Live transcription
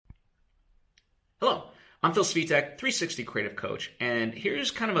Hello, I'm Phil Svitek, 360 Creative Coach, and here's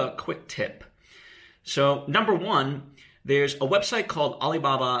kind of a quick tip. So, number one, there's a website called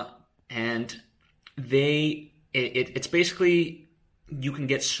Alibaba, and it's basically, you can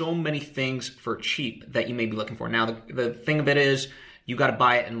get so many things for cheap that you may be looking for. Now, the thing of it is, you got to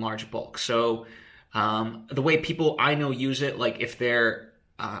buy it in large bulk. So, the way people I know use it, like if they're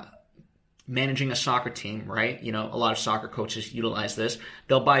managing a soccer team, right? You know, a lot of soccer coaches utilize this.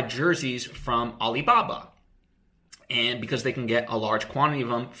 They'll buy jerseys from Alibaba, and because they can get a large quantity of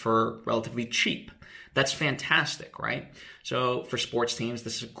them for relatively cheap. That's fantastic, right? So for sports teams,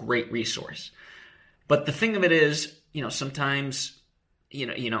 this is a great resource. But the thing of it is, you know, sometimes,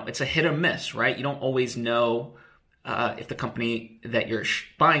 you know, it's a hit or miss, right? You don't always know if the company that you're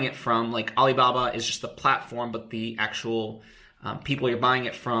buying it from, like Alibaba is just the platform, but the actual people you're buying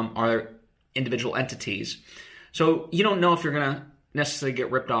it from are individual entities. So you don't know if you're going to necessarily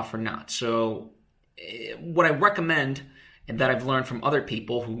get ripped off or not. So what I recommend, and that I've learned from other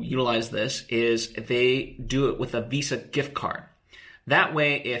people who utilize this, is they do it with a Visa gift card. That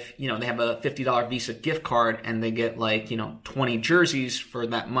way, if, you know, they have a $50 Visa gift card and they get 20 jerseys for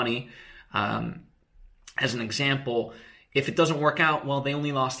that money, as an example, if it doesn't work out, well, they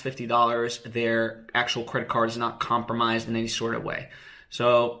only lost $50. Their actual credit card is not compromised in any sort of way.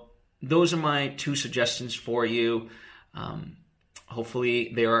 So those are my two suggestions for you.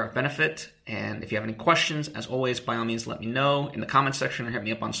 Hopefully they are a benefit. And if you have any questions, as always, by all means, let me know in the comments section or hit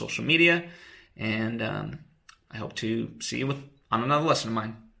me up on social media. And I hope to see you on another lesson of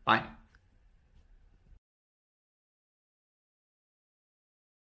mine. Bye.